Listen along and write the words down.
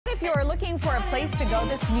if you're looking for a place to go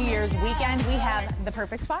this New Year's weekend, we have the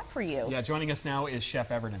perfect spot for you. Yeah, joining us now is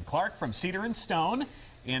Chef Everton Clark from Cedar and Stone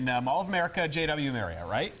in Mall of America, JW area,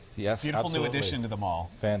 right? Yes, Beautiful absolutely. new addition to the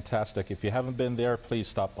mall. Fantastic. If you haven't been there, please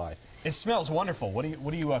stop by. It smells wonderful. What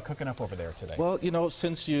are you cooking up over there today? Well, you know,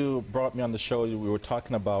 since you brought me on the show, we were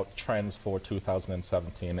talking about trends for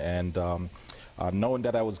 2017, and knowing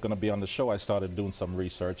that I was going to be on the show, I started doing some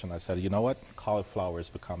research, and I said, you know what, cauliflower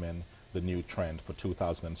is becoming the new trend for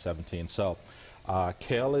 2017. So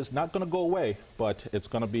kale is not going to go away, but it's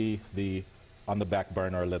going to be on the back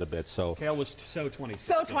burner a little bit. So kale was so 2016.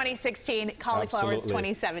 So 2016, cauliflower is Absolutely.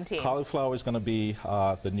 2017. Cauliflower is going to be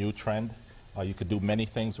the new trend. You could do many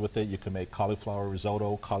things with it. You can make cauliflower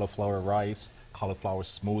risotto, cauliflower rice, cauliflower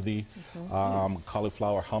smoothie,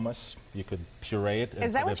 cauliflower hummus. You could puree it.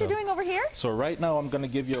 Is that what you're doing over here? So right now I'm going to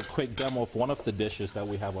give you a quick demo of one of the dishes that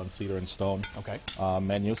we have on Cedar and Stone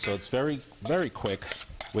menu. So it's very, very quick.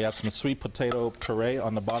 We have some sweet potato puree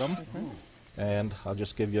on the bottom, and I'll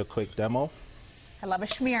just give you a quick demo. I love a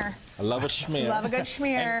schmear. I love a schmear. Love a good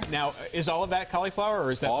schmear. And now, is all of that cauliflower,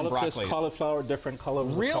 or is that all some of broccoli? this cauliflower, different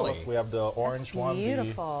colors. Really? We have the orange one,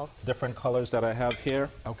 the different colors that I have here.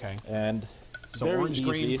 Okay. And so very orange, easy.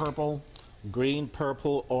 green, purple. Green,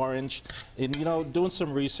 purple, orange. And you know, doing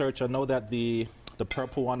some research, I know that the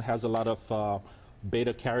purple one has a lot of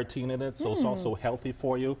beta carotene in it, so it's also healthy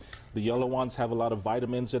for you. The yellow ones have a lot of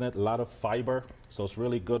vitamins in it, a lot of fiber, so it's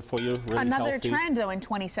really good for you, really Another healthy. trend, though, in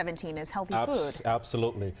 2017 is healthy food.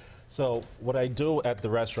 Absolutely. So what I do at the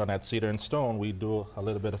restaurant at Cedar and Stone, we do a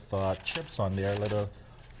little bit of chips on there, little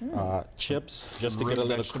chips, just to get a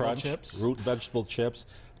little crunch. Root vegetable chips,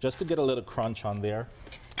 just to get a little crunch on there.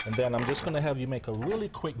 And then I'm just going to have you make a really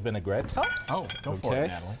quick vinaigrette. Oh, go for it,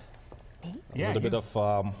 Natalie. A little bit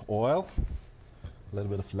of oil. A little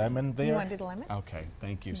bit of lemon there. You want to do the lemon? Okay,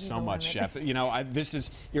 thank you so much, Chef. You know,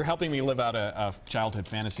 you're helping me live out a childhood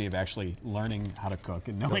fantasy of actually learning how to cook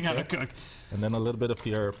and knowing how to cook. And then a little bit of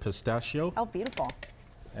your pistachio. Oh, beautiful.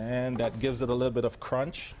 And that gives it a little bit of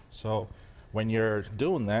crunch. So when you're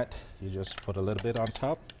doing that, you just put a little bit on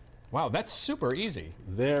top. Wow, that's super easy.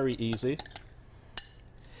 Very easy.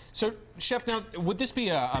 So, Chef, now, would this be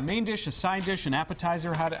a main dish, a side dish, an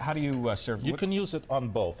appetizer? How do you serve? You can use it on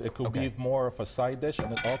both. It could be more of a side dish,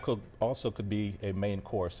 and it also could be a main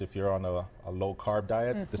course. If you're on a low-carb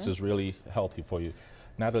diet, this is really healthy for you.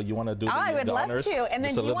 Natalie, you want to do the I would love honors? to. And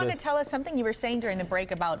then do you want to tell us something you were saying during the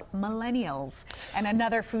break about millennials and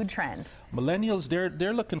another food trend? Millennials,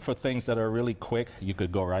 they're looking for things that are really quick. You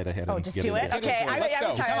could go right ahead and just get do it? Okay, let's go.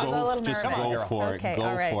 I'm sorry, I was a little nervous. Just go for it.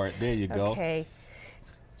 Go for it. There you go. Okay.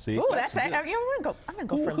 See, ooh, that's it. I'm gonna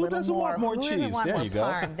go for a little more. Who Who cheese? doesn't want There more you go.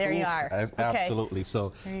 parm? There you are. Absolutely.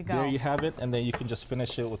 So there you have it, and then you can just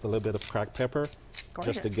finish it with a little bit of cracked pepper,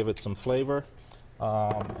 just to give it some flavor,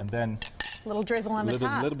 and then a little drizzle on the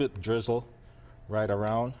top. A little bit drizzle right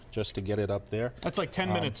around, just to get it up there. That's like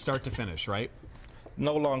 10 minutes start to finish, right?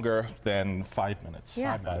 No longer than 5 minutes.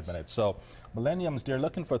 Yeah. 5 minutes. So millennials, they're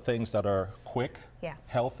looking for things that are quick,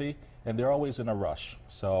 healthy, and they're always in a rush.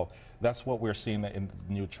 So that's what we're seeing in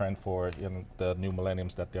the new trend in the new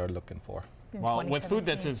millenniums that they're looking for. Well, with food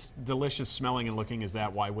that's as delicious smelling and looking as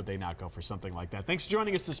that, why would they not go for something like that? Thanks for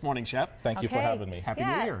joining us this morning, Chef. Thank you for having me. Happy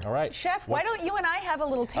New Year. All right. Chef, why don't you and I have a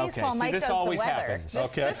little taste while Mike does the weather? This always happens.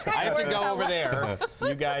 This I have to go over there.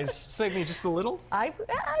 You guys save me just a little?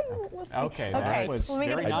 We'll see. Okay, that was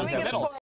very non-committal.